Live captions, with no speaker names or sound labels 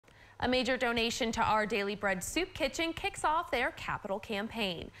A major donation to Our Daily Bread Soup Kitchen kicks off their capital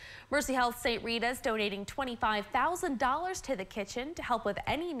campaign. Mercy Health St. Rita's donating $25,000 to the kitchen to help with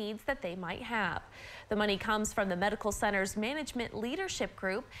any needs that they might have. The money comes from the medical center's management leadership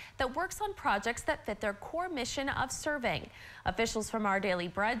group that works on projects that fit their core mission of serving. Officials from Our Daily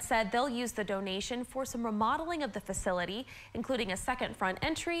Bread said they'll use the donation for some remodeling of the facility, including a second front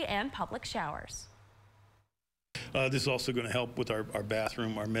entry and public showers. This is also going to help with our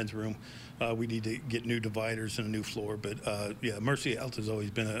bathroom, our men's room. We need to get new dividers and a new floor, but yeah, Mercy Health has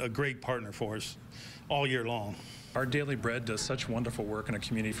always been a great partner for us all year long. Our Daily Bread does such wonderful work in our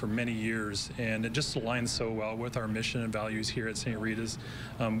community for many years, and it just aligns so well with our mission and values here at St. Rita's.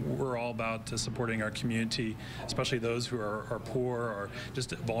 We're all about supporting our community, especially those who are poor or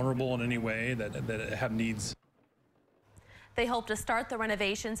just vulnerable in any way that have needs. They hope to start the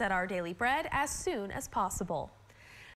renovations at Our Daily Bread as soon as possible.